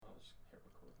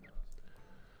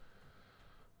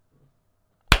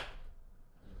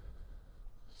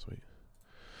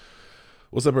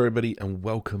What's up, everybody, and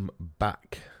welcome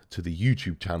back to the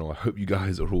YouTube channel. I hope you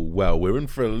guys are all well. We're in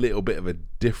for a little bit of a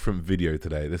different video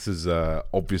today. This is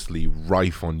obviously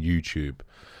rife on YouTube,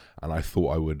 and I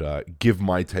thought I would give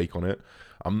my take on it.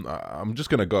 I'm just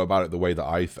going to go about it the way that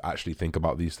I actually think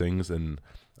about these things, and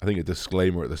I think a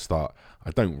disclaimer at the start,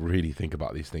 I don't really think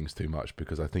about these things too much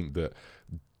because I think that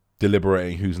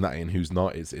deliberating who's natty and who's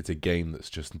not, it's a game that's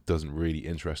just doesn't really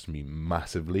interest me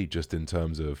massively, just in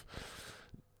terms of,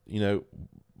 you know,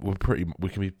 we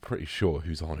can be pretty sure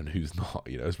who's on and who's not,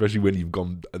 you know, especially when you've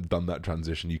gone and done that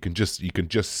transition. You can just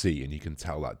see and you can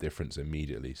tell that difference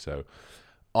immediately. So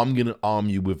I'm gonna arm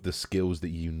you with the skills that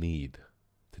you need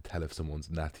to tell if someone's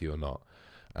natty or not.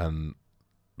 And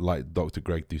like Dr.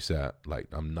 Greg Doucette, like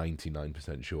I'm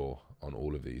 99% sure on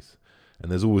all of these.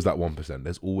 And there's always that 1%.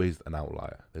 There's always an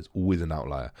outlier. There's always an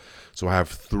outlier. So I have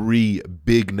three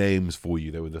big names for you.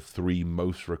 They were the three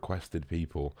most requested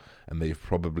people, and they've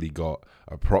probably got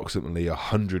approximately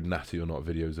 100 natty or not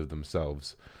videos of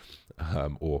themselves,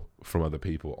 or from other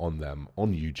people on them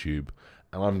on YouTube.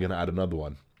 And I'm going to add another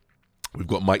one. We've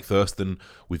got Mike Thurston.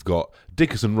 We've got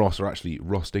Dickerson Ross, or actually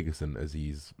Ross Dickerson, as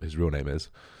his real name is,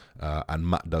 and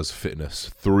Matt Does Fitness.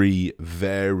 Three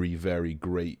very, very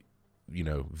great, you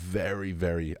know, very,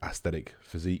 very aesthetic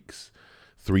physiques,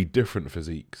 three different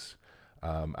physiques,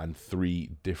 and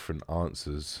three different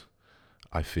answers,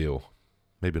 I feel.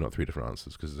 Maybe not three different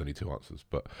answers because there's only two answers,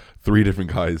 but three different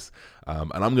guys.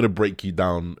 And I'm going to break it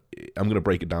down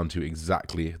to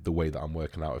exactly the way that I'm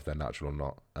working out if they're natural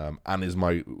or not. And is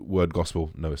my word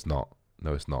gospel? No, it's not.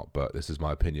 No, it's not. But this is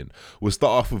my opinion. We'll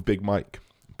start off with Big Mike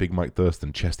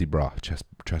Thurston, chesty bra,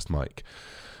 chest Mike.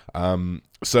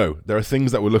 So there are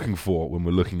things that we're looking for when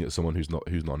we're looking at someone who's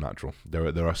not natural.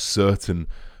 There are certain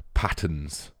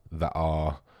patterns that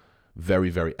are very,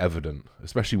 very evident,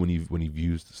 especially when you've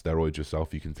used steroids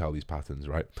yourself. You can tell these patterns,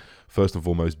 right? First and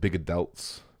foremost, bigger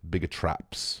delts, bigger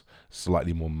traps,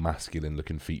 slightly more masculine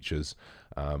looking features,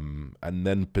 and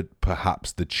then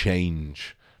perhaps the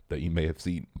change that you may have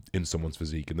seen in someone's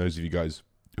physique. And those of you guys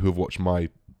who have watched my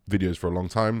videos for a long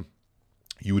time,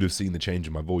 you would have seen the change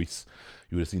in my voice.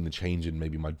 You would have seen the change in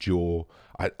maybe my jaw.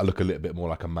 I look a little bit more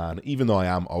like a man. Even though I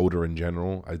am older in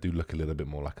general, I do look a little bit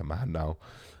more like a man now.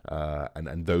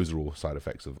 And those are all side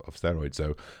effects of steroids.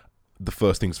 So the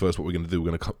first things first, what we're going to do,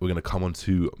 we're going to come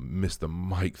onto Mr.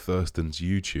 Mike Thurston's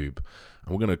YouTube. And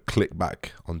we're going to click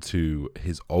back onto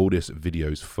his oldest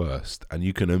videos first. And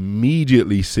you can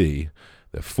immediately see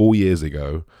that 4 years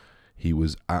ago, he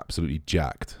was absolutely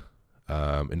jacked.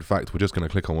 In fact, we're just going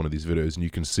to click on one of these videos and you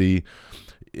can see,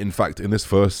 in fact, in this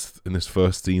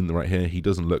first scene right here, he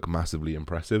doesn't look massively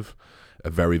impressive. A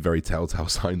very, very telltale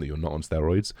sign that you're not on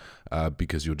steroids,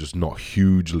 because you're just not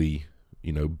hugely,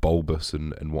 you know, bulbous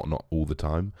and whatnot all the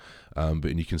time.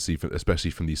 But you can see,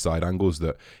 especially from these side angles,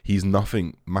 that he's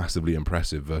nothing massively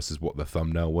impressive versus what the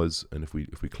thumbnail was. And if we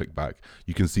click back,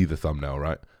 you can see the thumbnail,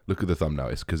 right? Look at the thumbnail.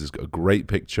 It's because it's got a great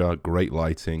picture, great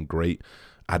lighting, great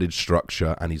added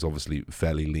structure, and he's obviously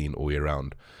fairly lean all year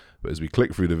round. But as we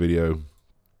click through the video,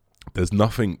 there's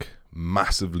nothing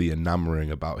massively enamoring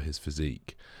about his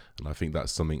physique, and I think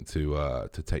that's something to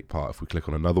take part. If we click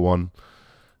on another one,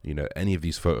 you know, any of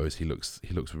these photos, he looks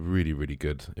really, really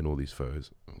good in all these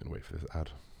photos. I'm gonna wait for this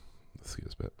ad. Let's see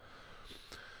this bit.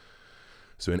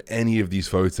 So in any of these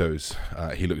photos,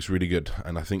 he looks really good.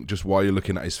 And I think just while you're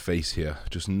looking at his face here,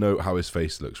 just note how his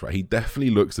face looks, right? He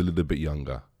definitely looks a little bit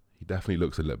younger.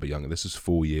 This is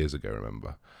 4 years ago,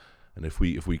 remember? And if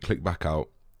we click back out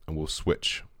and we'll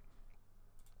switch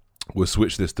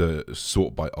this to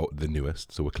sort by the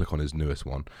newest. So we'll click on his newest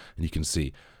one and you can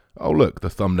see, oh look, the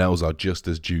thumbnails are just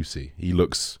as juicy. He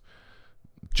looks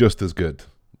just as good,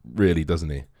 really,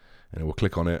 doesn't he? And we'll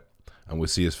click on it and we'll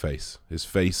see his face. His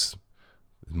face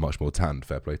is much more tanned,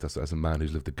 fair play. That's a man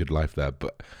who's lived a good life there.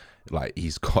 But like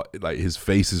he's got, like, his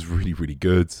face is really, really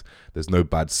good. There's no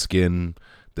bad skin.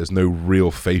 There's no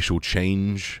real facial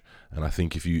change. And I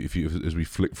think if you as we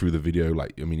flick through the video,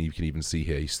 like, I mean, you can even see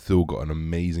here, he's still got an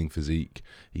amazing physique.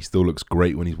 He still looks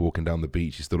great when he's walking down the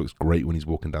beach. He still looks great when he's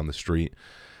walking down the street.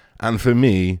 And for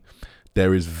me,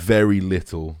 there is very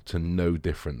little to no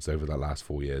difference over the last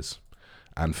 4 years.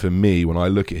 And for me, when I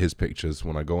look at his pictures,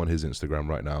 when I go on his Instagram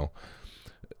right now,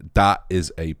 that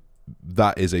is a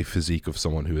physique of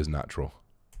someone who is natural.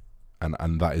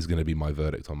 And that is going to be my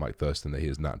verdict on Mike Thurston, that he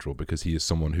is natural, because he is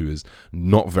someone who is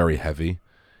not very heavy.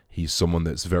 He's someone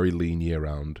that's very lean year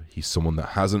round. He's someone that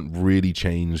hasn't really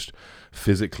changed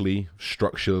physically,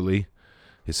 structurally.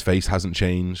 His face hasn't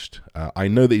changed. I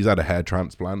know that he's had a hair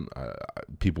transplant.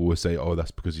 People will say, oh,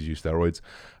 that's because he's used steroids.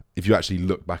 If you actually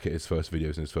look back at his first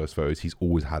videos and his first photos, he's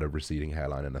always had a receding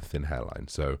hairline and a thin hairline.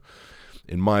 So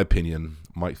in my opinion,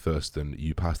 Mike Thurston,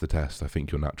 you passed the test. I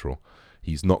think you're natural.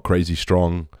 He's not crazy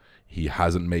strong. He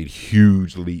hasn't made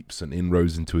huge leaps and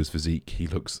inroads into his physique. He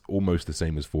looks almost the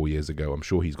same as 4 years ago. I'm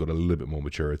sure he's got a little bit more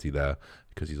maturity there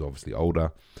because he's obviously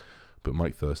older. But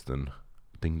Mike Thurston,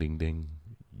 ding, ding, ding,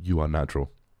 you are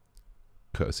natural.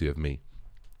 Courtesy of me.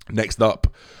 Next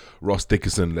up, Ross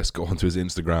Dickerson. Let's go on to his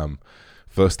Instagram.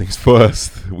 First things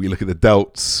first, we look at the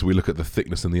delts. We look at the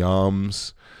thickness in the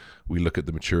arms. We look at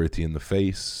the maturity in the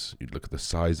face. You look at the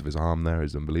size of his arm there.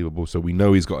 It's unbelievable. So we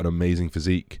know he's got an amazing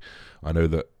physique. I know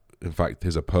that, in fact,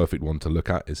 here's a perfect one to look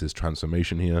at is his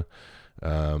transformation here.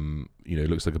 He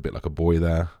looks like a bit like a boy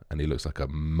there, and he looks like a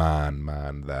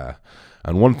man there.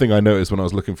 And one thing I noticed when I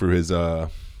was looking through his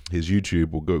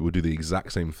YouTube, we'll do the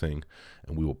exact same thing,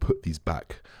 and we will put these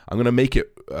back. I'm going to make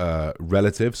it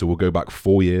relative, so we'll go back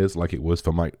 4 years like it was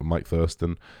for Mike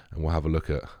Thurston, and we'll have a look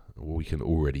at what we can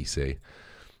already see.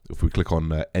 If we click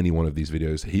on any one of these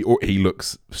videos, he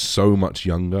looks so much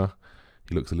younger.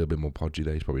 He looks a little bit more podgy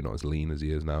there. He's probably not as lean as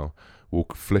he is now. We'll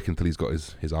flick until he's got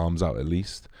his arms out at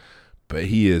least. But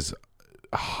he is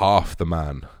half the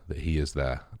man that he is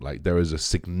there. Like, there is a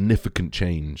significant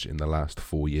change in the last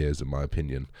 4 years, in my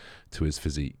opinion, to his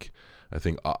physique. I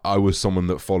think I was someone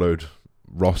that followed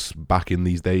Ross back in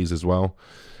these days as well.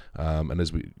 And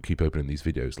as we keep opening these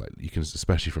videos, like, you can,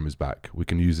 especially from his back, we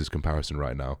can use this comparison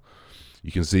right now.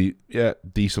 You can see, yeah,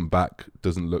 decent back,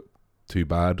 doesn't look too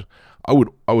bad. I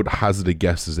would hazard a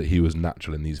guess is that he was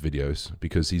natural in these videos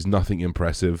because he's nothing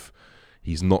impressive.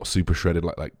 He's not super shredded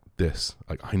like this.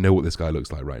 Like, I know what this guy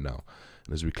looks like right now.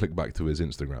 And as we click back to his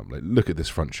Instagram, like, look at this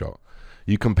front shot.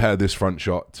 You compare this front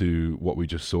shot to what we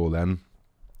just saw then,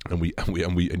 and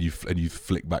you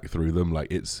flick back through them,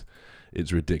 like, it's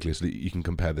ridiculous. You can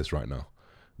compare this right now.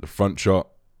 The front shot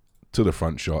to the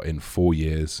front shot in 4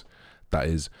 years. That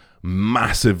is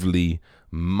massively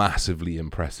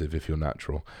impressive if you're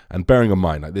natural. And bearing in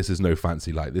mind, like, this is no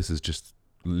fancy light. This is just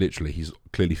literally, he's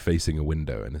clearly facing a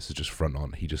window, and this is just front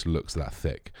on. He just looks that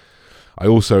thick. I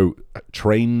also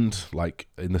trained like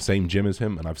in the same gym as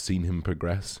him, and I've seen him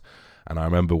progress. And I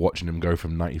remember watching him go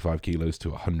from 95 kilos to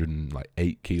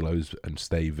 108 kilos and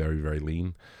stay very, very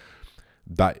lean.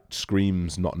 That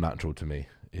screams not natural to me.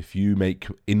 If you make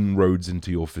inroads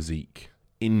into your physique,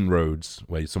 inroads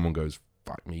where someone goes,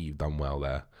 fuck me, you've done well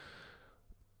there,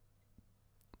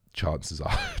 chances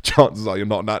are you're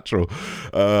not natural.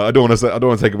 I don't want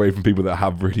to take away from people that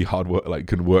have really hard work, like,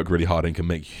 can work really hard and can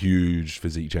make huge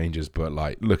physique changes. But,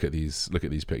 like, look at these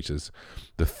pictures,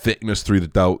 the thickness through the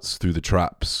delts, through the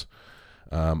traps.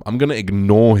 I'm gonna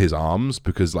ignore his arms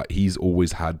because, like, he's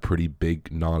always had pretty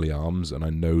big, gnarly arms, and I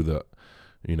know that,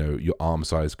 you know, your arm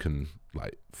size can,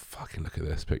 like, fucking look at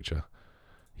this picture.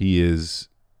 He is,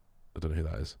 I don't know who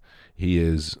that is. He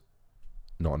is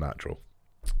not natural.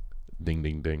 Ding,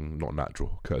 ding, ding, not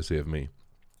natural, courtesy of me.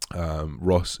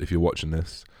 Ross, if you're watching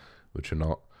this, which you're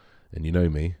not, and you know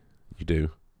me, you do,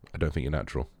 I don't think you're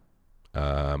natural.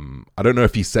 I don't know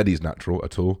if he said he's natural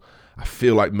at all. I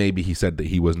feel like maybe he said that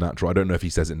he was natural. I don't know if he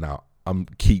says it now. I'm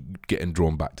keep getting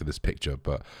drawn back to this picture,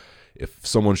 but if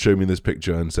someone showed me this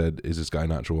picture and said, is this guy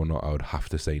natural or not, I would have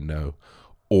to say no.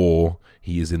 Or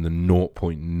he is in the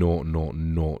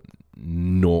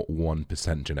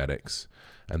 0.00001% genetics,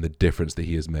 and the difference that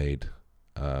he has made,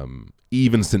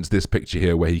 even since this picture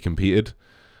here where he competed,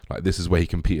 like, this is where he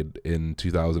competed in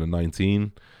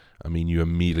 2019. I mean, you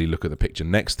immediately look at the picture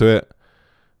next to it.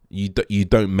 You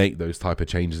don't make those type of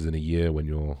changes in a year when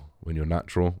you're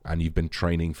natural, and you've been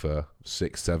training for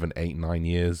 6, 7, 8, 9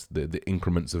 years. The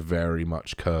increments are very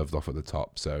much curved off at the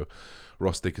top. So,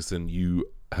 Ross Dickerson, you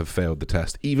have failed the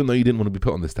test, even though you didn't want to be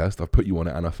put on this test. I've put you on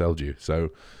it and I failed you. So,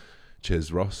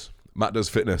 cheers, Ross. Matt Does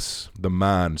Fitness, the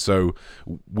man. So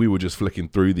we were just flicking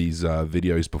through these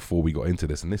videos before we got into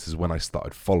this, and this is when I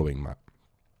started following Matt,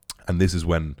 and this is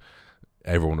when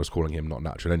everyone was calling him not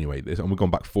natural anyway. And we've gone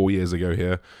back 4 years ago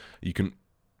here. You can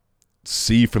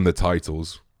see from the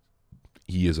titles,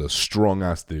 he is a strong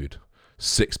ass dude.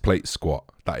 6 plate squat,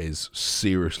 that is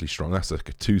seriously strong. That's like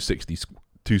a 260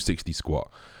 squat.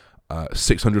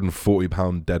 640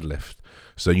 pound deadlift.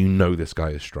 So you know this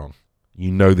guy is strong. You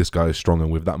know this guy is strong,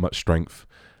 and with that much strength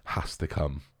has to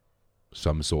come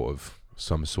some sort of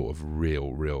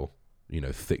real, you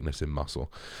know, thickness in muscle.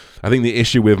 I think the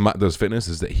issue with Matt Does Fitness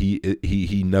is that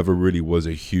he never really was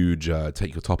a huge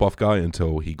take your top off guy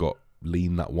until he got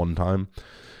lean that one time.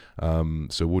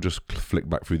 So we'll just flick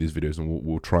back through these videos, and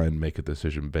we'll try and make a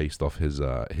decision based off his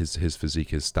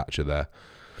physique, his stature there.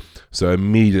 So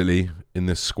immediately in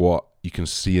this squat, you can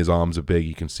see his arms are big.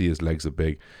 You can see his legs are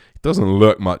big. It doesn't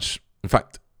look much. In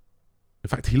fact,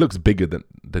 he looks bigger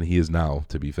than he is now,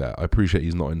 to be fair. I appreciate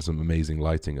he's not in some amazing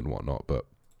lighting and whatnot, but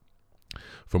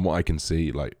from what I can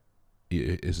see, like,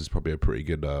 this is probably a pretty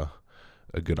good a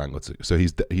good angle. So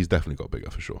he's definitely got bigger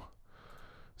for sure.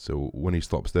 So when he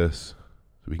stops this,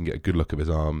 we can get a good look of his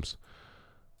arms.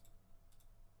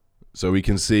 So we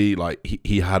can see, like,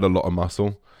 he had a lot of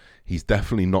muscle. He's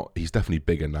definitely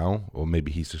bigger now, or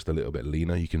maybe he's just a little bit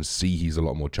leaner. You can see he's a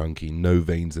lot more chunky. No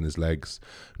veins in his legs,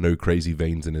 no crazy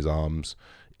veins in his arms.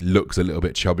 Looks a little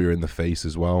bit chubbier in the face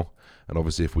as well. And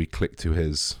obviously, if we click to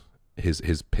his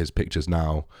pictures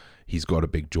now, he's got a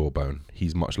big jawbone.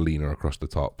 He's much leaner across the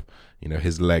top. You know,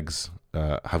 his legs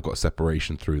have got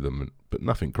separation through them, but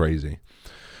nothing crazy.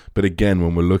 But again,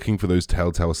 when we're looking for those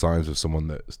telltale signs of someone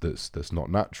that's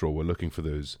not natural, we're looking for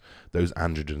those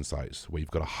androgen sites where you've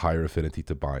got a higher affinity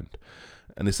to bind,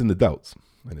 and it's in the delts,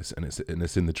 and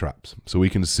it's in the traps. So we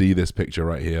can see this picture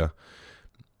right here.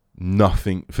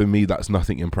 Nothing for me. That's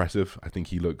nothing impressive. I think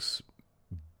he looks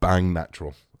bang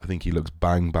natural. I think he looks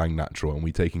bang natural, and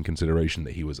we take in consideration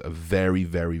that he was a very,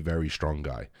 very, very strong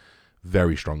guy.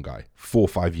 Very strong guy. 4 or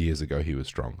 5 years ago, he was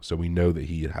strong. So we know that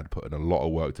he had put in a lot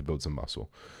of work to build some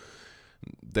muscle.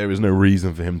 There is no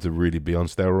reason for him to really be on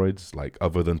steroids, like,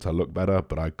 other than to look better.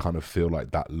 But I kind of feel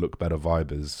like that look better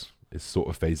vibe is sort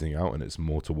of phasing out, and it's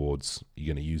more towards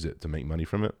you're going to use it to make money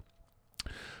from it.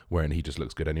 Wherein he just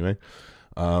looks good anyway.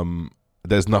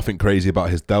 There's nothing crazy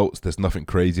about his delts. There's nothing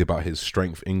crazy about his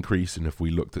strength increase. And if we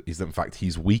looked at, in fact,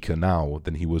 he's weaker now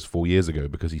than he was 4 years ago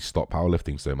because he stopped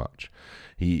powerlifting so much.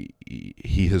 He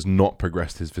has not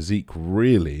progressed his physique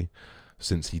really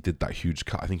since he did that huge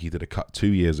cut. I think he did a cut 2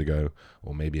 years ago,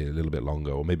 or maybe a little bit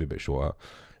longer, or maybe a bit shorter.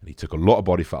 And he took a lot of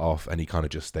body fat off, and he kind of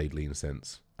just stayed lean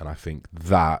since. And I think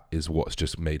that is what's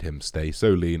just made him stay so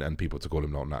lean and people to call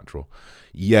him not natural.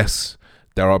 Yes,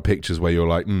 there are pictures where you're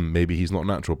like, maybe he's not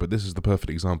natural, but this is the perfect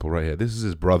example right here. This is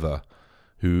his brother,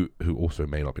 who also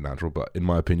may not be natural, but in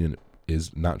my opinion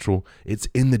is natural. It's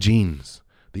in the genes.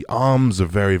 The arms are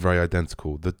very, very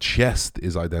identical. The chest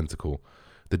is identical.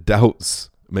 The delts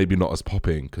maybe not as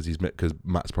popping because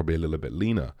Matt's probably a little bit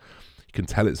leaner. You can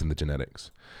tell it's in the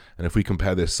genetics. And if we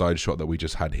compare this side shot that we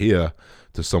just had here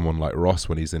to someone like Ross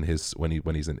when he's in his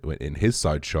in his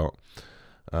side shot,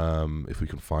 if we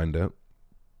can find it.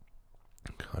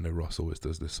 I know Ross always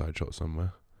does this side shot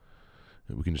somewhere.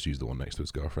 We can just use the one next to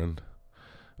his girlfriend.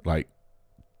 Like,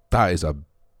 that is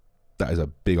a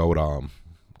big old arm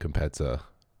compared to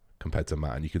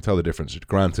Matt, and you can tell the difference.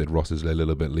 Granted, Ross is a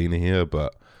little bit leaner here,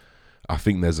 but I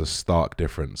think there's a stark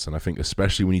difference. And I think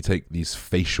especially when you take these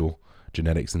facial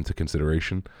genetics into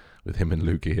consideration with him and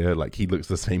Luca here, like, he looks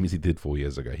the same as he did 4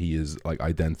 years ago. He is like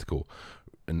identical,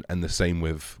 and the same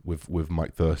with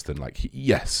Mike Thurston. Like,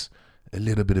 yes, a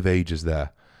little bit of age is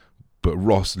there, but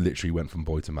Ross literally went from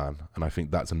boy to man, and I think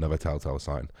that's another telltale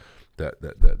sign that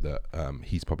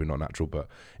he's probably not natural. But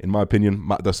in my opinion,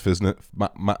 Matt does fitness.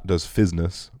 Matt does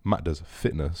fitness. Matt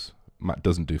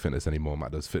doesn't do fitness anymore.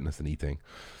 Matt does fitness and eating.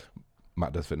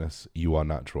 Matt does fitness. You are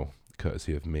natural,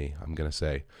 courtesy of me, I'm gonna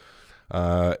say.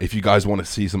 If you guys want to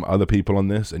see some other people on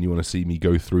this, and you want to see me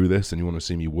go through this, and you want to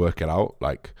see me work it out,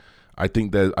 like, I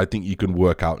think you can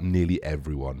work out nearly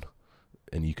everyone,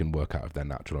 and you can work out if they're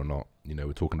natural or not. You know,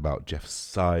 we're talking about Jeff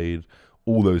Side,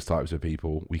 all those types of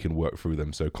people. We can work through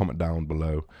them. So comment down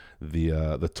below.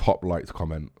 The top liked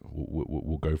comment,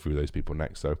 we'll go through those people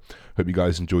next. So hope you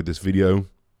guys enjoyed this video.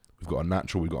 We've got a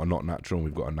natural, we've got a not natural, and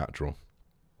we've got a natural.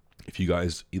 If you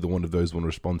guys, either one of those, want to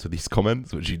respond to these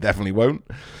comments, which you definitely won't,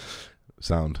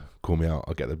 call me out.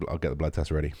 I'll get the blood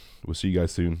test ready. We'll see you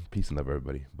guys soon. Peace and love,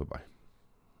 everybody. Bye-bye.